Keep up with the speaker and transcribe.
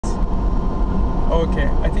Okay,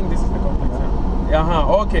 I think this is the complex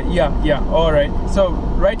now. Okay, yeah, all right. So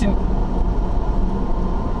right in.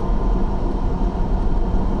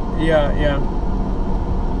 Yeah.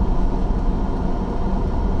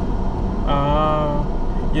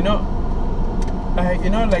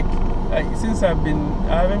 Since I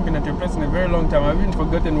haven't been at your place in a very long time. I've even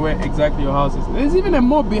forgotten where exactly your house is. There's even a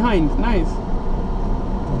mall behind. Nice.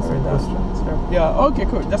 Yeah. Okay.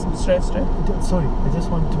 Cool. Just straight. Sorry, I just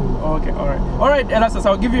want to. Okay. All right. All right, Elastus.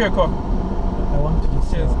 I'll give you a call. I want to get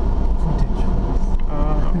footage for this.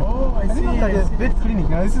 I see. Like a vet clinic.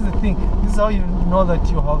 Now this is the thing. This is how you know that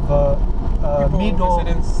you have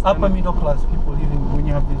upper middle class people living when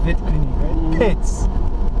you have the vet clinic, right? Pets.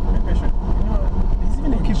 Maybe I should. There's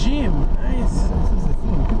even a gym. Nice. This is the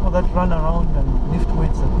thing. People that run around and lift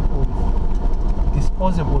weights are people with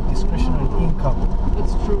disposable, discretionary income.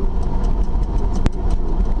 That's true.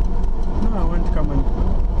 No, I want to come and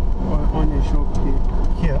on a shop here.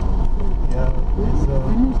 Here? Yeah. There's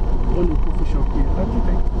on a coffee shop here. What do you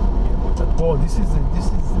think? Oh, this is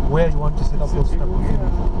where you want to set up those type of things.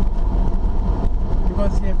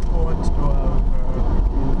 Because here people want to have,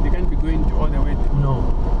 they can't be going all the way to. No.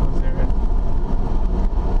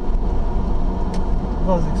 I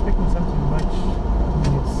was expecting something much. I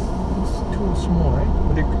mean, it's too small, right?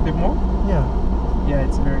 The mall? Yeah. Yeah,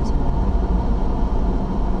 it's very small.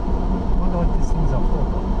 I wonder what these things are for.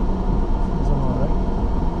 Things are alright.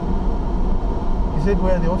 You said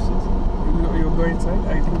where are the offices? You go inside.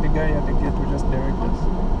 I think the guy at the gate will just direct us.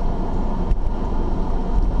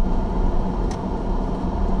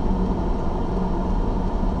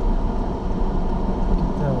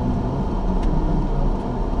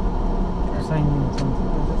 Sign in or something.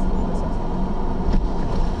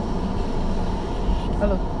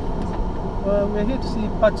 Hello. We're here to see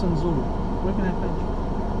Patson Zulu. Where can I find you?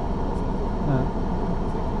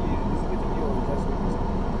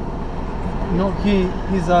 No,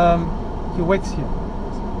 he works here.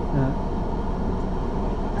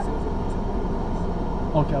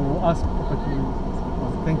 Okay, I will ask opportunities.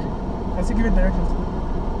 Thank you. Has he given directions?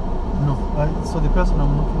 No. So the person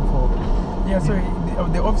I'm looking for. Yeah, so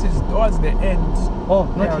the office is towards the end. Oh,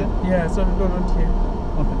 not here? Yeah, so no, not here.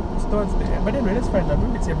 Okay. It's towards the end. But anyway, let's find out.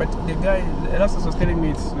 Maybe it's here. But the guy, Elastus was telling me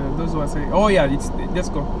it's those who are saying, oh yeah, let's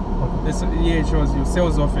go. Okay. Yeah, it shows you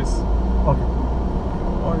sales office. Okay.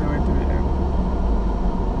 All the way to the end.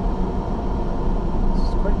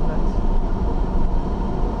 It's quite nice.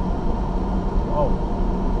 Wow.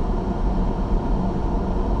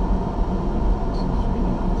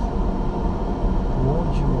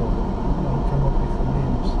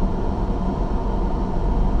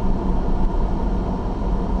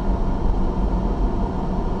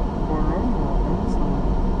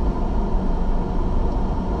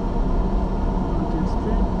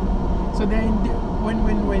 So then, when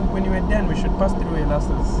you were done, we should pass through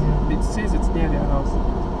Elastus. Yeah. It says it's near their house.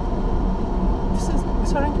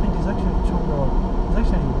 This arrangement is actually it's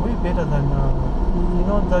actually way better than you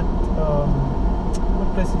know that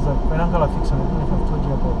what places are Penangala Fix. I don't know if I've told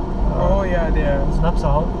you about. Oh yeah, there. It's Napsa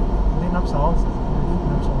House. The Napsa House.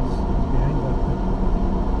 Napsa House is behind that.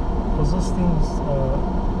 Because those things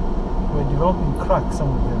were developing cracks.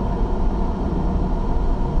 Some of them.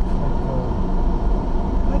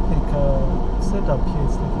 Set up here,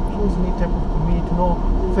 it's like a close-knit type of community, no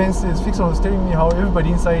fences. Fixon was telling me how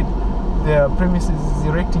everybody inside their premises is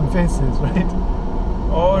erecting fences, right?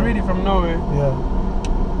 Oh, really? From nowhere? Yeah.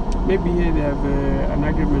 Maybe here they have an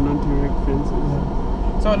agreement not to erect fences. Yeah.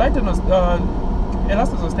 So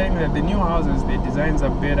Elastus was telling me that the new houses, the designs are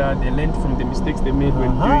better, they learned from the mistakes they made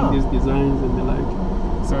when doing these designs and the like.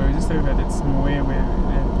 So just telling me that it's way where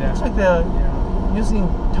they're... It's like they're using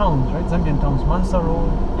towns, right? Zambian towns. Mansa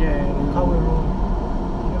Road, Kawe Road.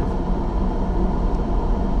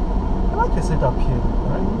 I like the setup here,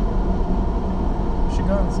 right? She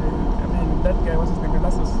go and say, I mean, that guy, what's his name?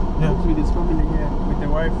 Elastus. Yeah. With his family here, with the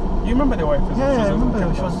wife. You remember the wife? Yeah, I remember.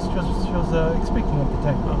 She was expecting at the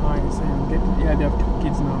time. You're saying, they have 2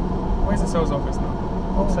 kids now. Where's the sales office now?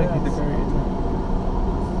 Looks like it's the very end.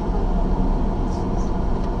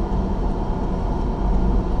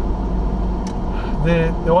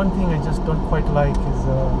 The one thing I just don't quite like is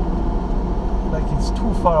like it's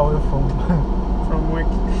too far away from work.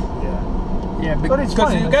 Yeah,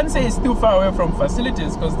 because you can't say it's too far away from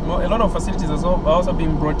facilities, because a lot of facilities are also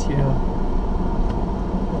being brought here.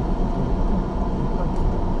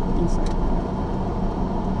 Inside.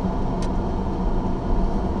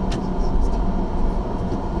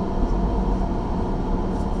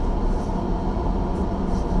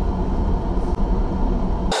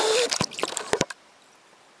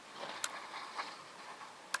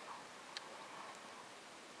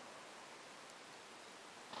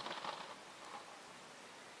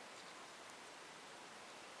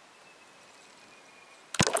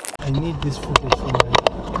 need this footage for my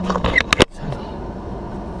channel.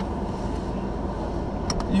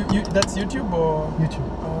 You that's YouTube or YouTube.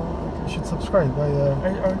 okay. You should subscribe.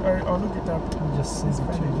 I'll look it up. Just send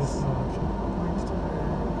it to you. Just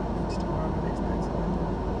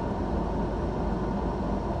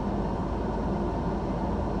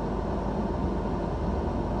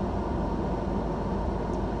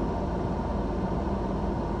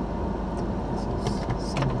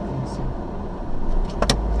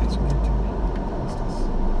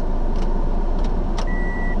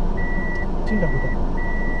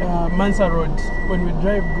Mansa Road. When we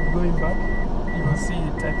drive going back, you will see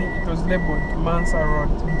it. I think it was labeled Mansa Road.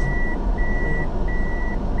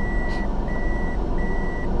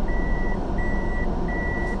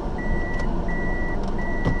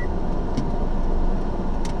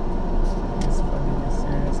 It's funny, it's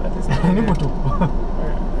serious. At least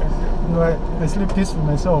I sleep peaceful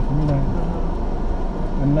myself. I mean,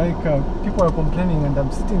 and like people are complaining, and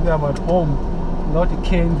I'm sitting there at home without a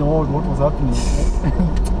care in the world. What was happening?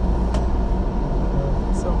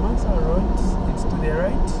 So Mansa Road, it's to the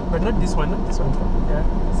right, but not this one, not this one. Yeah,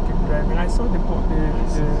 let's keep driving. I saw the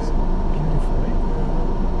This is beautiful, right?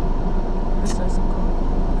 let's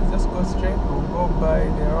just go straight. We'll go by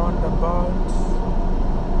the roundabout.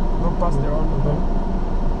 Go past the roundabout.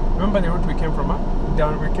 Remember the route we came from, huh?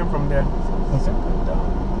 Down, we came from there. So go down.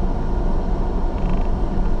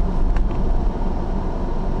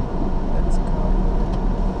 Let's go.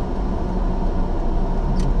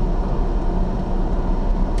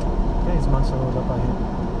 There is Mansa Road up ahead.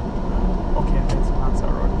 Okay, there's Mansa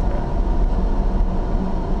Road there.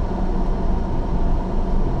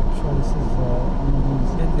 I'm sure this is one of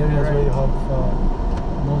these areas where you have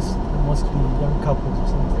mostly young couples or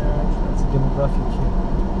something. Yeah, That's a demographic here.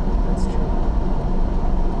 that's true.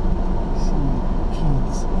 See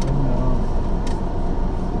kids running around.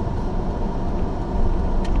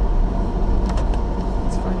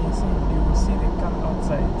 It's funny, you will see the car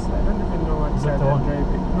outside. I don't even know what Is that car the they're one?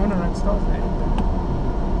 driving. No, it's not there.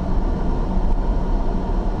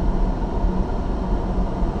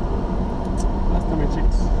 Last time I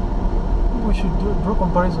checked. We should draw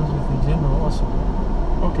comparisons with the general also.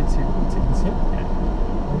 Okay, it's here. It's here. Yeah.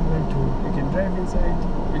 Are you going to, You can drive inside.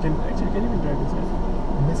 You can even drive inside.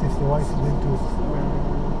 unless if the wife is going to,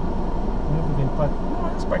 maybe we can park. No,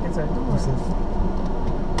 just park inside. Don't worry. Inside.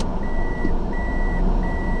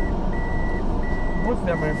 Both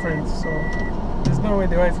they are my friends, so there's no way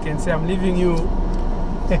the wife can say I'm leaving you.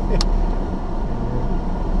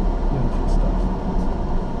 Beautiful stuff.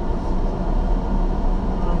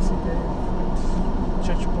 I see the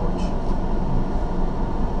church porch.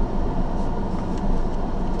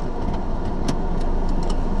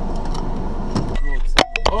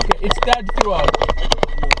 Okay, it's starred throughout.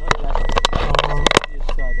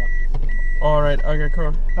 Alright, okay,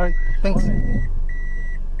 cool. Alright, thanks.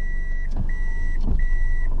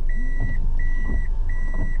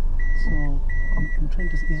 So, I'm trying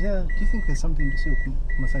to see, do you think there's something to see on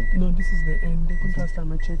my side? No, this is the end. I think last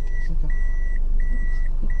time I checked. Okay.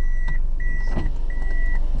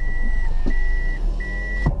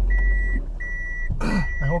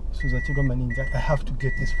 I hope Suzachiro Maninja, I have to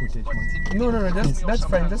get this footage, man. No, that's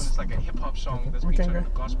fine. Just It's like a hip hop song that's we can featuring go.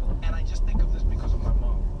 the gospel. And I just think of this because of my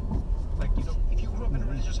mom. Like, you know, if you grew up in a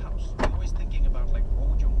religious house, you're always thinking about, like, what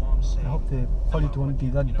would your mom say? I hope the quality won't be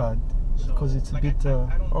that bad, because it's a bit,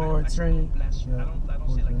 Oh, it's raining. yeah, I don't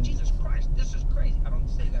say, like, Jesus Christ, this is crazy. I don't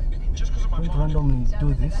say that. Just because of my I'm going to mom. randomly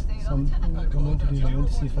do this. So I'm going to do is I'm going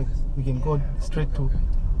to see if we can go straight to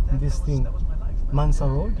this thing, Mansa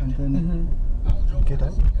Road, and then get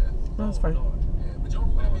out. No, that's fine.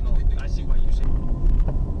 I see why you say.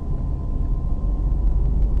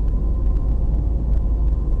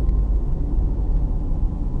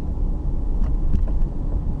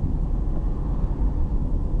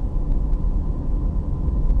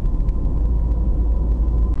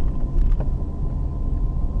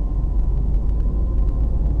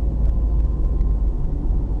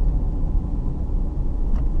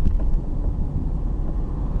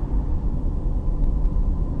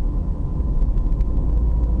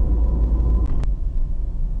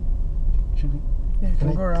 Yeah, you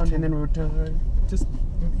can go around and then we'll just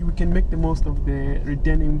we can make the most of the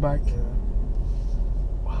returning back.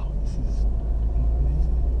 Wow, this is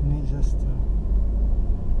me just.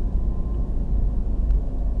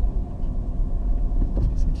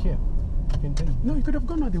 Is it here? You can tell me. No, you could have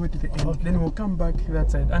gone all the way to the end. Okay. Then we'll come back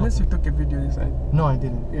that side. Unless you took a video this side. No, I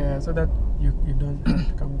didn't. Yeah, so that you don't have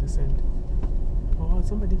to come this end. Oh,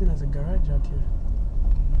 somebody even has a garage out here.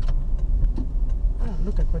 Ah,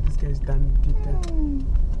 look at what this guy's done.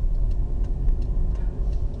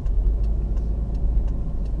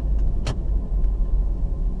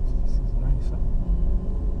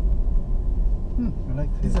 I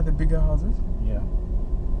like These are the bigger houses. yeah.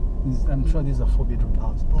 I'm sure these are 4-bedroom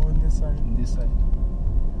houses. Oh, on this side. On this side.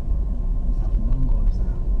 They have mangoes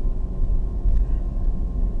there.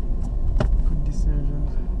 Good decision.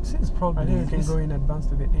 This is probably. I think we can go in advance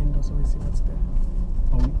to the end also we see what's there.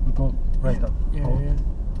 Oh, we go right up. Yeah, oh. yeah.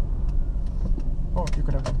 Oh, you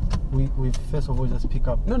could have. We first of all just pick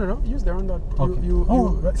up. No. Use the roundabout. Okay.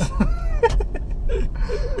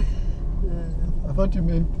 Right. I thought you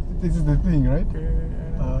meant this is the thing, right?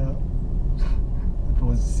 It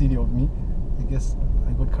was silly of me. I guess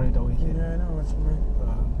I got carried away here. Yeah, I know what you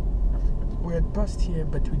meant. We had passed here,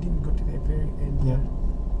 but we didn't go to the very end. Yeah.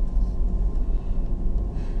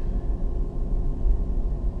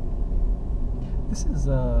 This is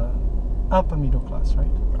upper middle class, right?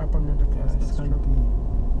 Upper middle class. It's That's going to true. be.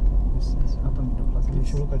 This is upper middle class. And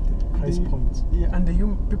if you look at the price points. Yeah, and the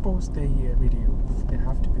people who stay here really, they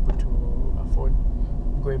have to be able to afford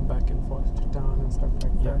going back and forth to town and stuff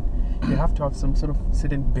like Yeah. that. They have to have some sort of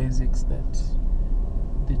certain basics that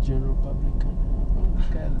the general public can have. Oh,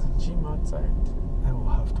 look at the gym outside. I will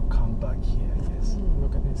have to come back here, I guess.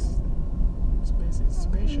 Look at this. Space is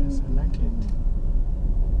spacious. I like it.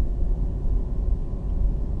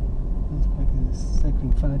 He's quite a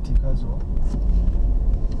cycling fanatic as well.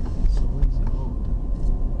 So where's the road?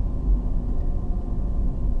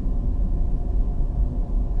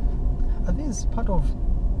 Are these part of?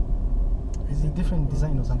 Is it different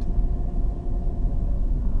design or something?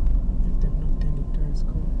 If they've not turned it to a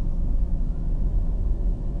school.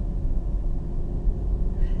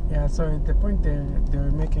 Yeah, so the point they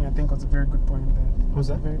were making, I think, was a very good point. That Who's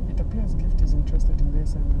that? it appears Gift is interested in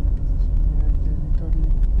this and in the position. Yeah, they told me.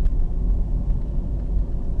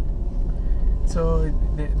 So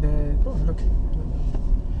the oh look,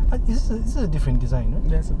 This is a different design, right?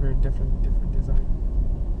 that's a very different design.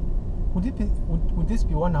 Would it be? Would this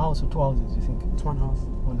be one house or two houses? You think? It's one house.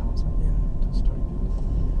 One house. Right? Yeah. 2-story.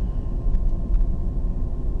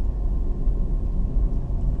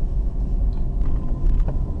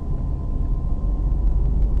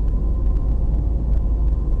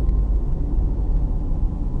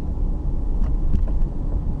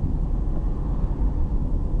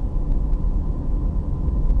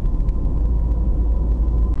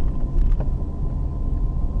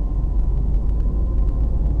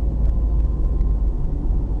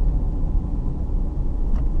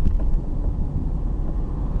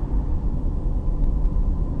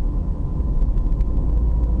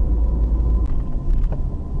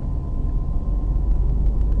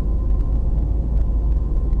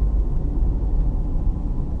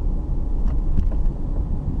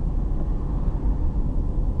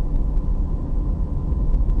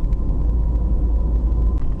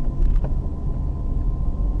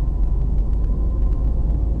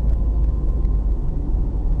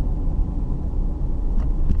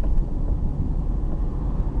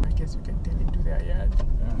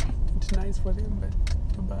 For them, but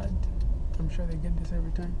too bad. I'm sure they get this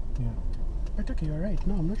every time. Yeah. But okay, you're right.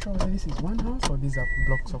 No, I'm not sure whether this is one house or these are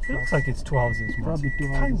blocks of It looks flats. like it's two houses. Probably two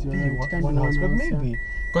It houses. Can't You're be right. one, It can't one be house, but house, maybe.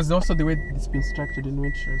 Because also the way it's been structured in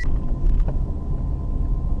which shows.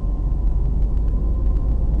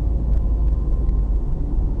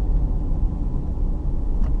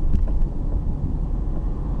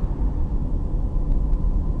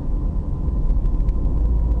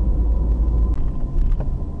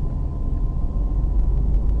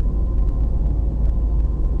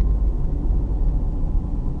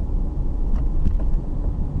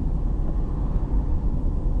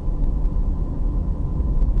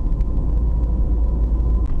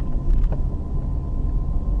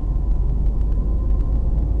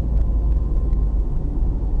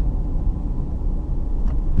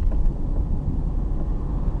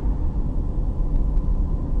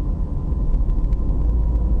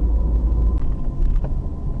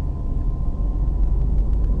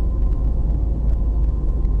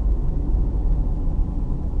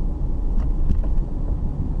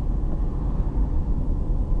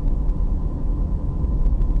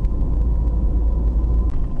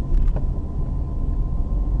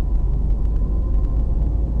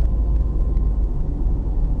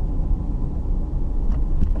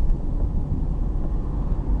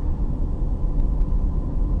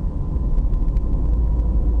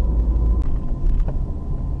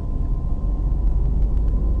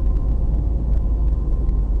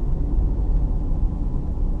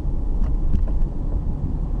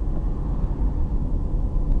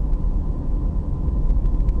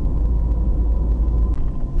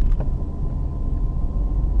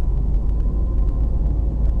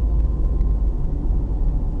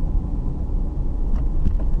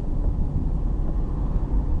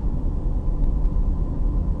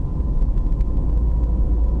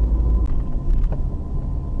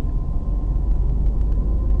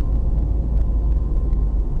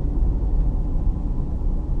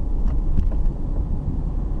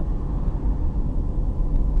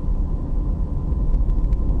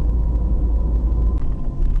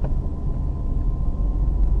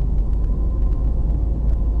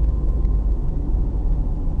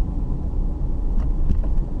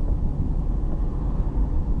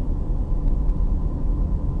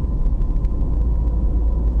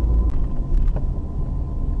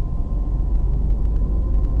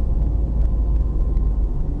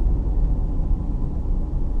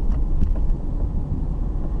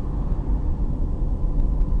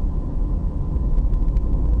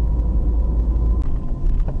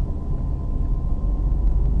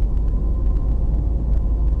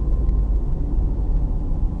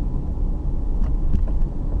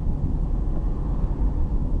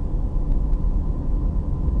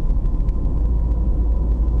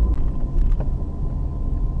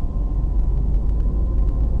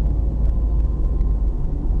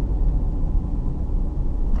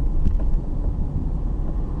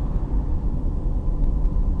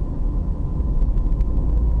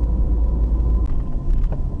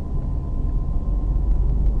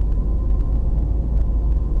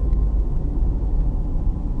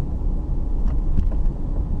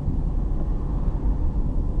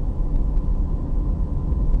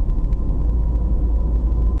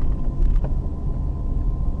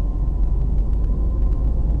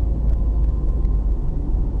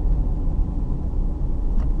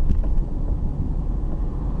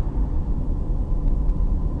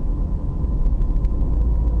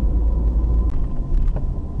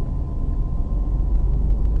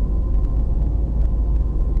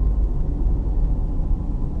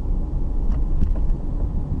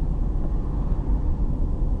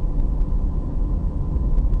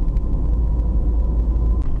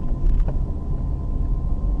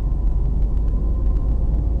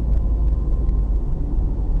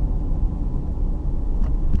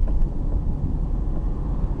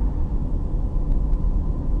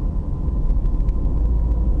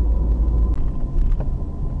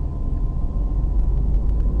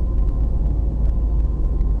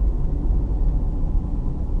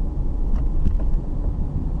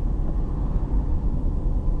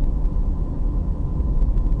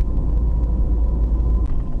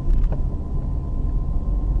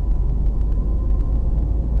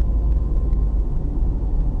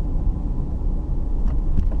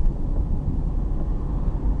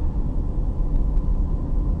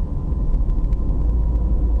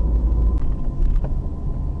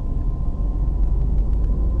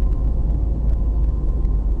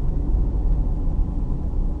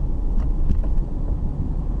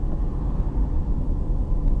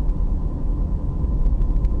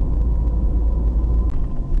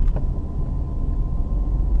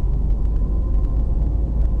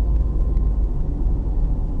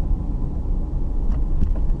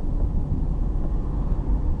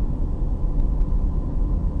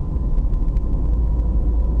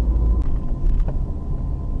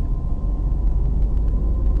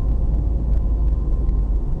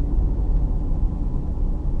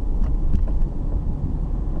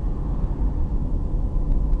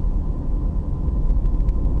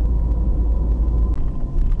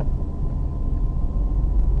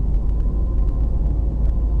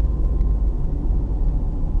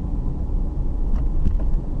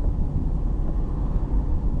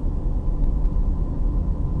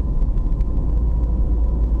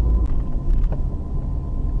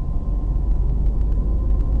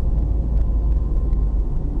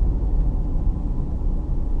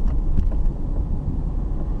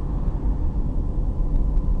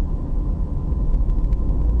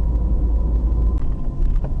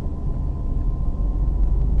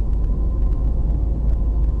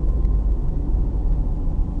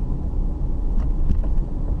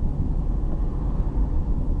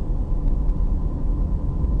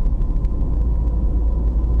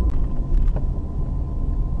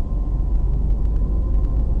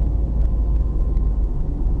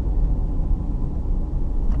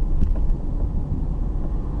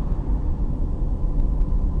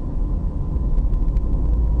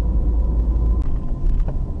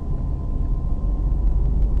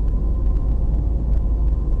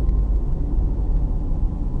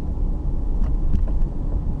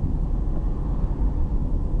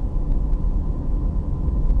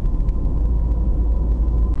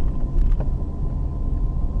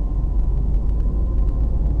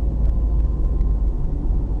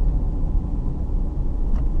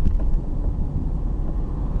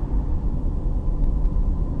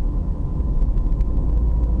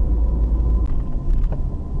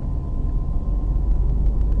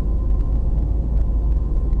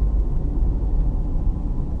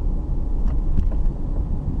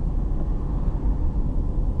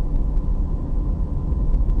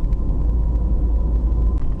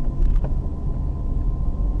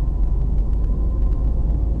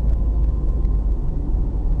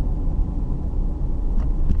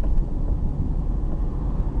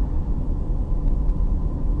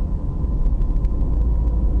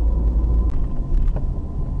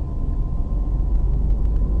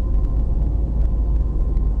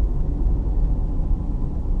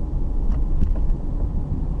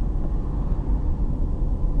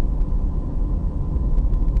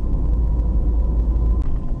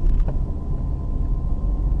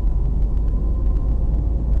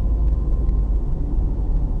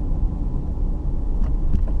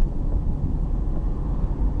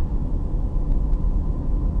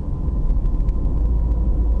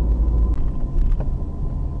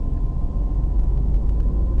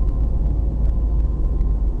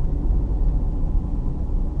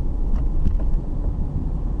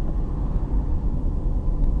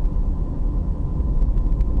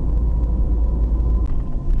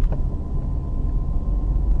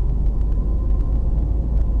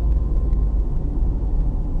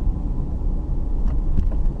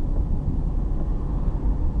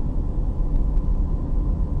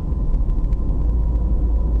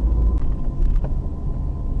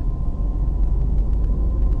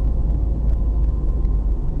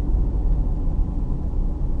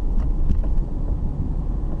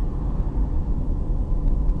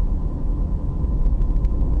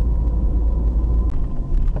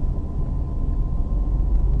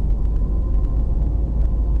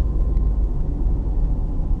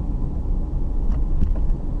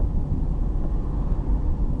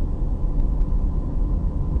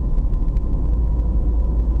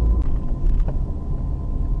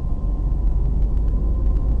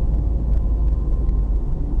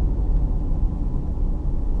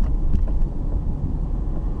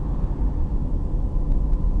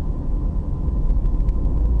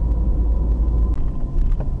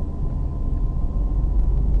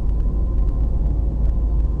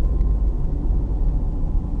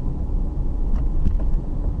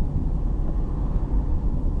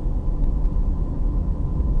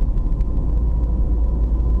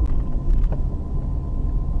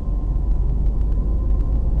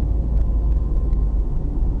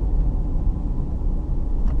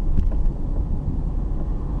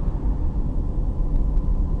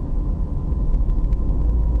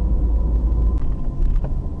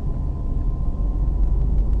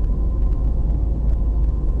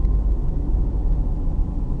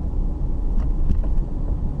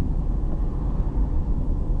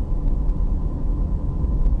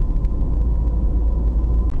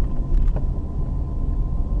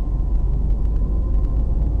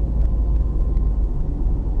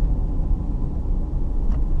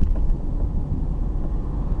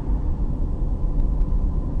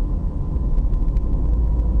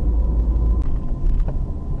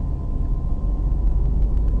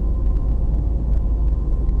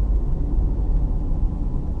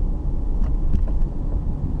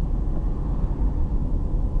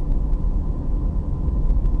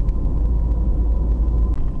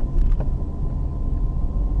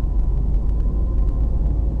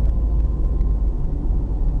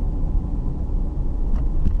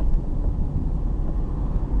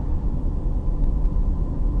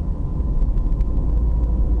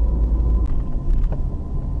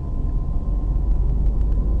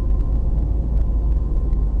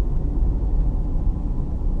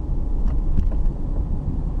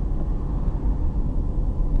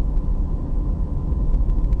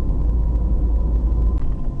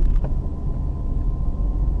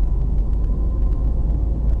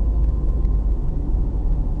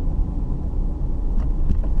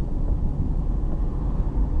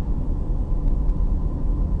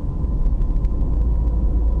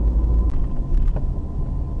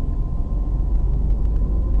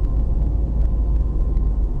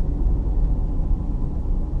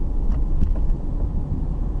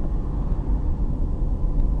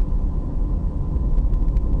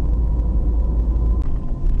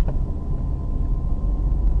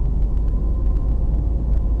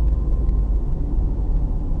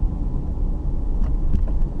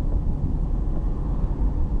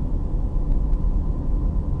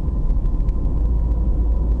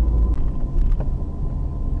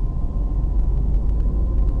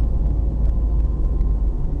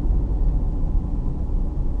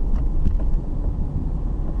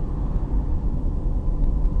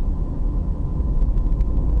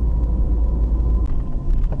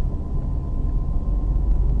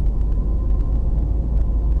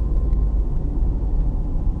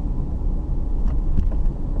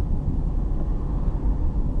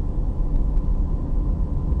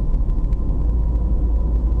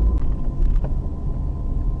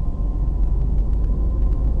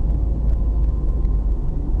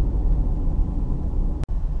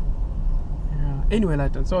 Anyway,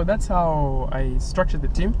 Latin. So that's how I structure the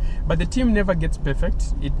team. But the team never gets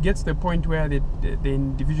perfect. It gets to the point where the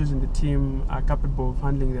individuals in the team are capable of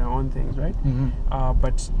handling their own things, right?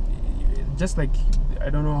 But just like, I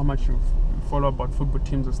don't know how much you follow about football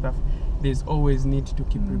teams or stuff, there's always need to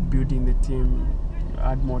keep rebuilding the team,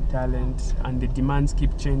 add more talent, and the demands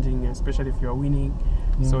keep changing, especially if you're winning.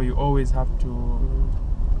 So you always have to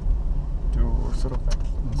sort of like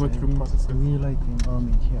go through processes. I really like the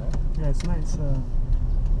environment here. Yeah, it's nice.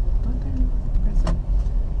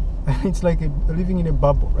 It's like living in a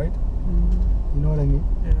bubble, right? You know what I mean?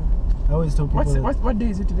 Yeah. I always tell people. What day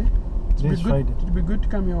is it today? Today's Friday. It'd be good to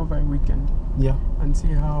come here over a weekend. Yeah. And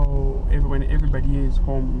see how when everybody is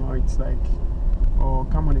home, how it's like, or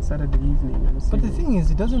come on a Saturday evening and see. But the thing is,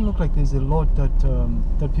 it doesn't look like there's a lot that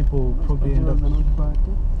that people probably end up.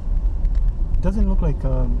 It doesn't look like.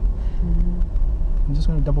 I'm just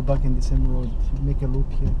going to double back in the same road. Make a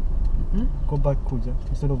loop here. Go back, Kuja,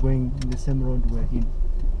 instead of going in the same road we're in.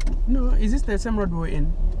 No, is this the same road we're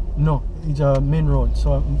in? No, it's a main road.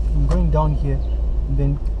 So I'm going down here, and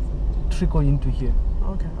then trickle into here.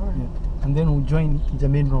 Okay, alright. Yeah. And then we'll join the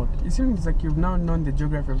main road. It seems like you've now known the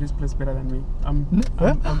geography of this place better than me. I'm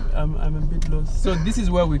a bit lost. So this is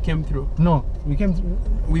where we came through. No, we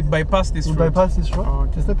bypassed this road. We bypassed this road. Oh,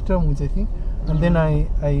 okay. Just afterwards, I think. And then I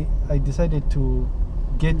decided to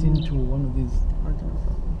get into one of these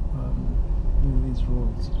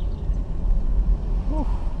roads.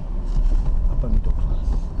 Upper middle class.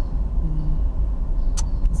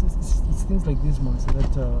 It's things like this, man, so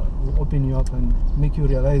that will open you up and make you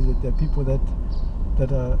realize that there are people that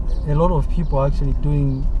a lot of people are actually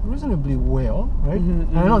doing reasonably well, right?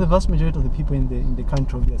 And I know the vast majority of the people in the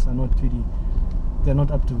country, obviously, are not really, they're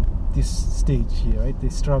not up to this stage here, right? They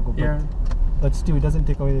struggle, but still, it doesn't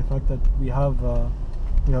take away the fact that we have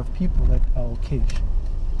people that are okay.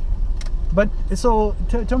 But so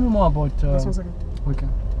tell me more about. Just 1 second. Okay.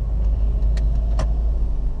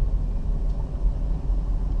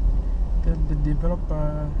 The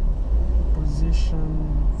developer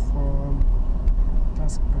position for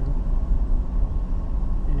taskbar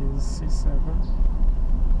is C7.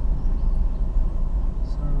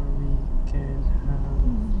 So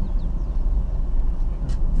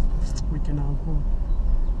we can have who?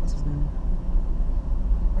 What's his name?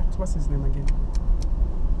 What's his name again?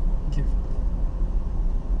 Gift.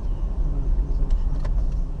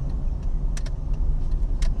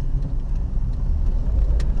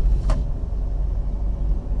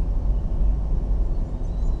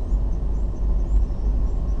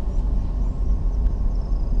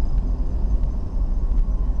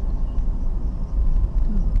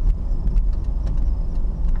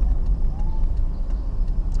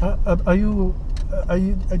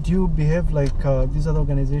 Do you behave like these other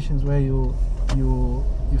organizations where you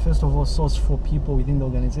first of all source for people within the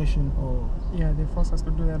organization, or? Yeah, they force us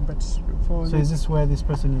to do that, but for so is this where this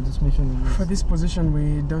person you just mentioned is? For this position,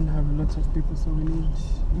 we don't have lots of people, so we need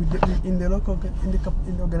in the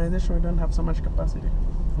organization we don't have so much capacity.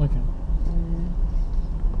 Okay.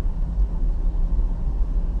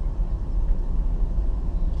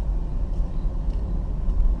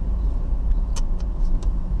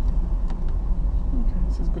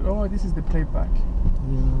 Good. Oh, this is the play park.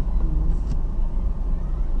 Yeah.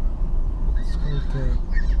 It's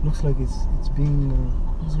quite, looks like it's being.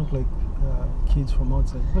 These look like kids from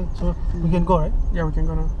outside. So we can go, right? Yeah, we can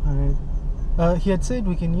go now. All right. He had said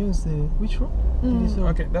we can use the which route?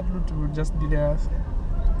 Okay, that route will just delay us.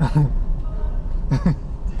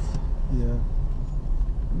 Yeah.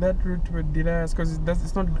 That route will delay us because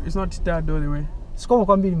it's not tarred all the way. Sikomo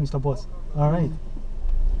kwambiri, Mr. Boss. All right.